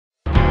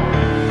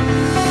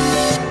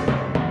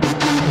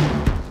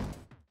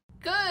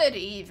Good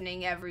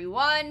evening,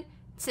 everyone.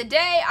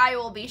 Today I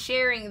will be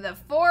sharing the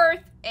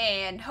fourth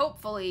and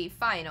hopefully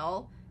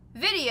final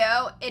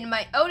video in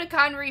my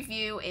Otakon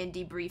review and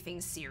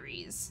debriefing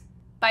series.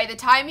 By the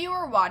time you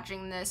are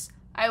watching this,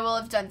 I will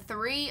have done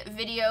 3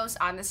 videos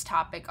on this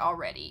topic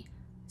already.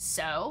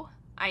 So,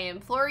 I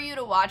implore you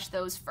to watch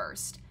those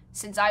first,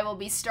 since I will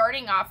be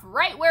starting off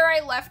right where I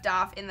left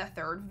off in the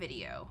 3rd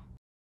video.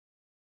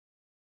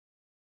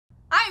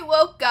 I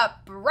woke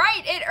up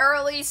bright and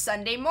early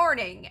Sunday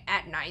morning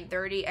at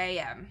 9:30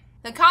 a.m.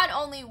 The con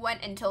only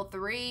went until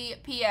 3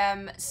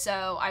 p.m.,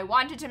 so I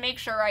wanted to make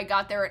sure I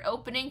got there at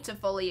opening to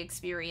fully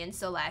experience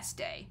the last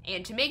day,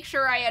 and to make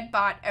sure I had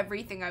bought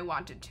everything I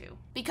wanted to.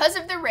 Because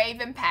of the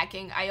rave and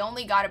packing, I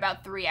only got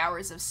about 3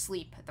 hours of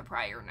sleep the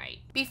prior night.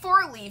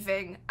 Before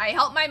leaving, I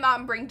helped my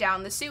mom bring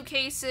down the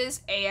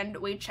suitcases, and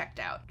we checked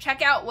out.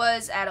 Checkout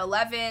was at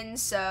 11,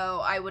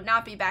 so I would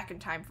not be back in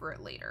time for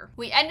it later.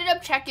 We ended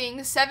up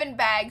checking 7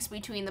 bags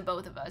between the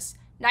both of us,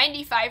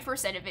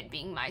 95% of it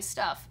being my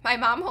stuff. My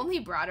mom only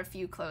brought a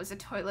few clothes and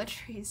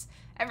toiletries.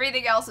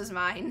 Everything else is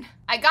mine.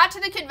 I got to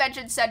the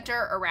convention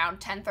center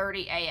around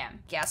 10:30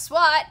 a.m. Guess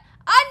what?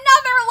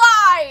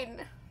 Another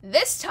line!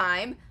 This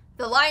time,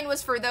 the line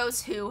was for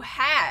those who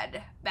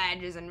had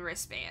badges and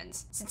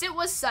wristbands. Since it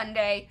was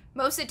Sunday,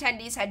 most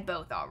attendees had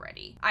both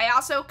already. I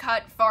also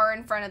cut far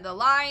in front of the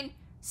line,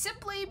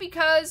 simply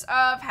because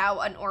of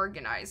how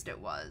unorganized it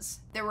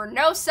was. There were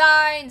no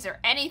signs or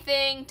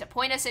anything to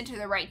point us into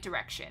the right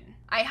direction.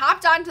 I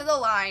hopped onto the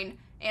line,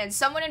 and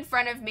someone in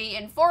front of me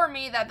informed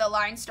me that the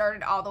line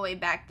started all the way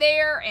back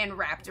there and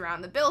wrapped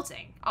around the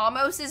building.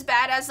 Almost as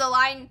bad as the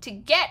line to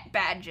get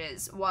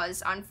badges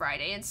was on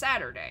Friday and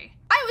Saturday.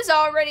 I was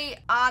already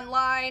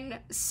online,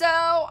 so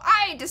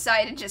I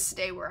decided to just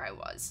stay where I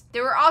was.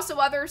 There were also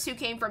others who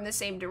came from the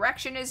same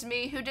direction as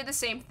me who did the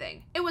same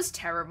thing. It was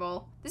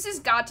terrible. This has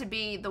got to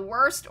be the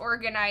worst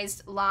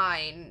organized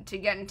line to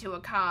get into a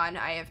con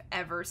I have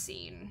ever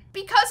seen.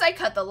 Because I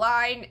cut the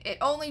line, it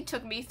only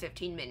took me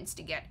 15 minutes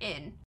to get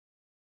in.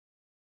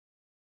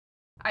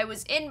 I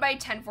was in by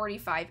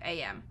 10:45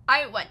 a.m.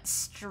 I went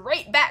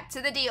straight back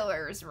to the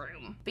dealer's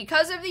room.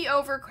 Because of the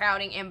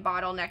overcrowding and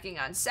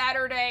bottlenecking on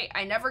Saturday,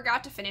 I never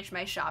got to finish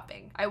my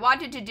shopping. I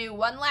wanted to do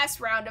one last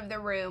round of the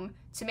room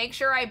to make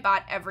sure I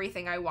bought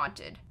everything I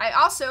wanted. I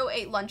also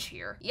ate lunch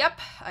here.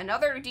 Yep,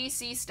 another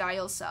DC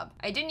style sub.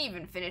 I didn't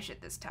even finish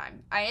it this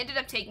time. I ended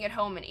up taking it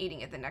home and eating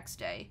it the next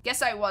day.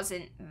 Guess I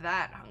wasn't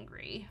that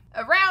hungry.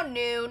 Around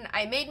noon,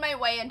 I made my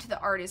way into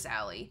the artist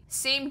alley.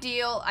 Same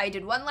deal, I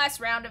did one last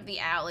round of the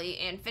alley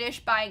and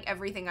finished buying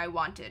everything I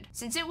wanted.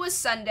 Since it was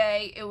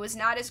Sunday, it was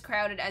not as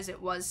crowded as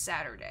it was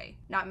Saturday.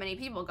 Not many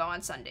people go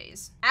on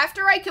Sundays.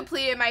 After I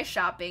completed my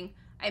shopping,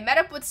 I met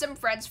up with some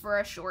friends for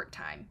a short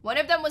time. One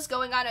of them was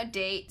going on a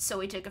date, so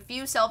we took a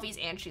few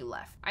selfies and she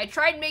left. I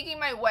tried making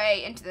my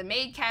way into the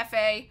maid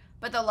cafe,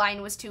 but the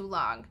line was too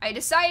long. I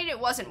decided it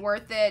wasn't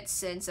worth it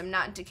since I'm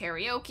not into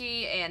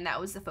karaoke and that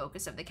was the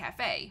focus of the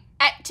cafe.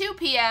 At 2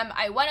 p.m.,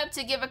 I went up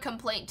to give a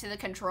complaint to the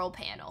control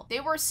panel.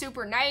 They were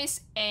super nice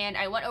and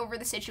I went over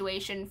the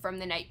situation from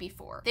the night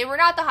before. They were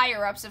not the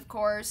higher ups, of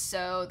course,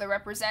 so the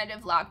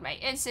representative logged my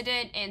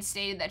incident and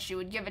stated that she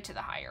would give it to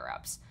the higher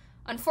ups.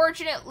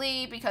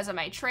 Unfortunately, because of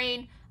my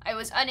train, I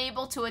was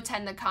unable to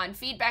attend the con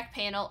feedback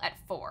panel at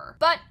 4.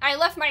 But I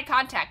left my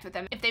contact with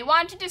them. If they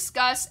want to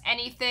discuss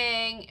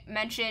anything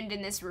mentioned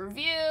in this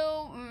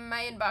review,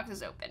 my inbox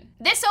is open.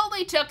 This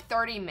only took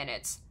 30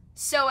 minutes.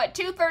 So at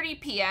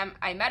 2:30 p.m.,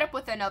 I met up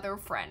with another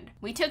friend.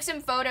 We took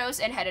some photos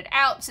and headed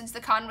out since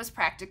the con was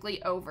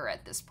practically over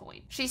at this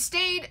point. She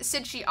stayed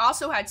since she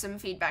also had some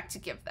feedback to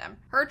give them.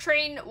 Her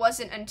train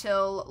wasn't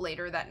until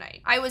later that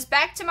night. I was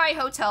back to my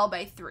hotel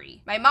by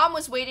 3. My mom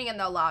was waiting in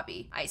the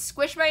lobby. I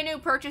squished my new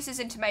purchases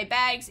into my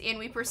bags and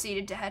we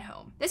proceeded to head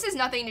home. This has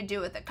nothing to do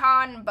with the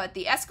con, but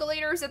the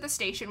escalators at the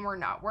station were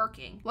not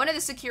working. One of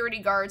the security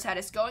guards had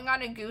us going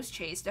on a goose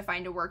chase to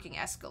find a working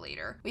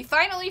escalator. We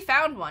finally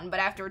found one,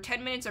 but after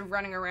 10 minutes of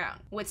running around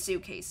with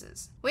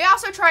suitcases. We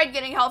also tried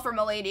getting help from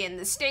a lady in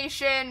the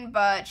station,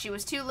 but she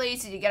was too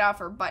lazy to get off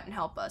her butt and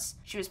help us.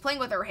 She was playing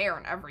with her hair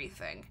and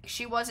everything.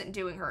 She wasn't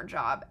doing her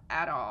job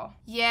at all.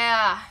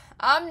 Yeah,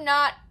 I'm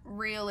not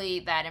really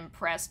that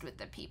impressed with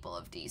the people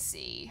of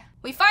DC.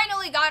 We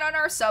finally got on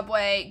our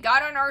subway,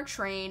 got on our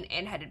train,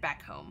 and headed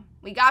back home.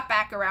 We got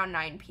back around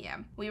 9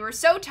 p.m. We were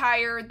so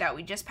tired that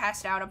we just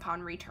passed out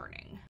upon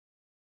returning.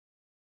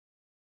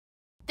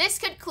 This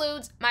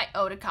concludes my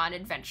Otakon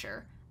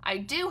adventure. I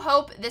do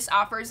hope this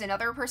offers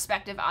another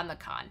perspective on the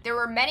con. There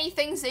were many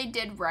things they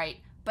did right,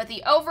 but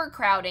the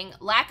overcrowding,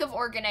 lack of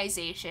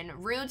organization,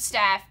 rude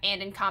staff,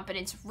 and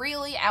incompetence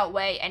really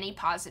outweigh any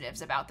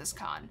positives about this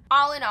con.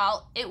 All in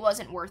all, it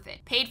wasn't worth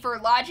it. Paid for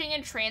lodging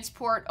and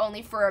transport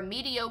only for a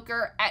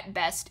mediocre, at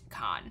best,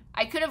 con.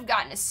 I could have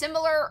gotten a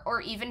similar or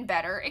even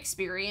better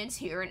experience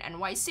here in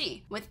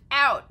NYC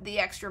without the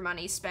extra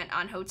money spent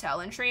on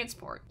hotel and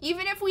transport.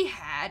 Even if we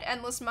had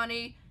endless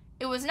money,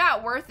 it was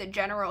not worth the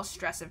general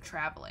stress of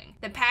traveling.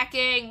 The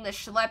packing, the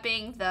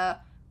schlepping, the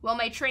will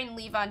my train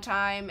leave on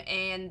time,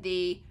 and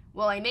the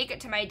will I make it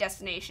to my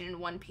destination in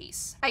one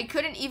piece. I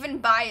couldn't even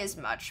buy as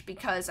much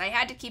because I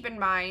had to keep in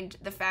mind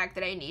the fact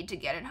that I need to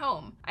get it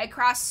home. I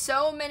crossed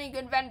so many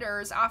good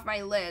vendors off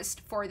my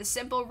list for the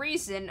simple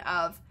reason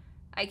of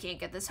I can't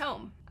get this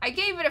home. I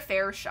gave it a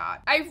fair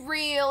shot. I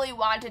really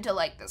wanted to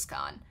like this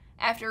con.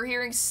 After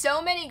hearing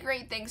so many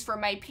great things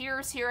from my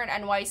peers here in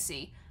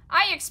NYC,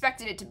 I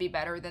expected it to be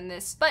better than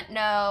this, but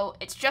no,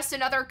 it's just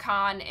another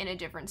con in a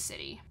different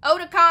city.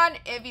 Otakon,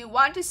 if you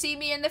want to see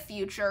me in the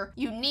future,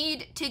 you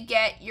need to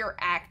get your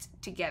act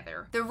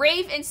together. The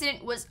rave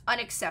incident was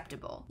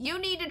unacceptable. You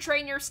need to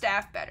train your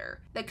staff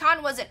better. The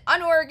con was an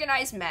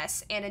unorganized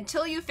mess, and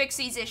until you fix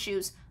these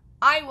issues,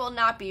 I will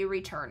not be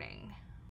returning.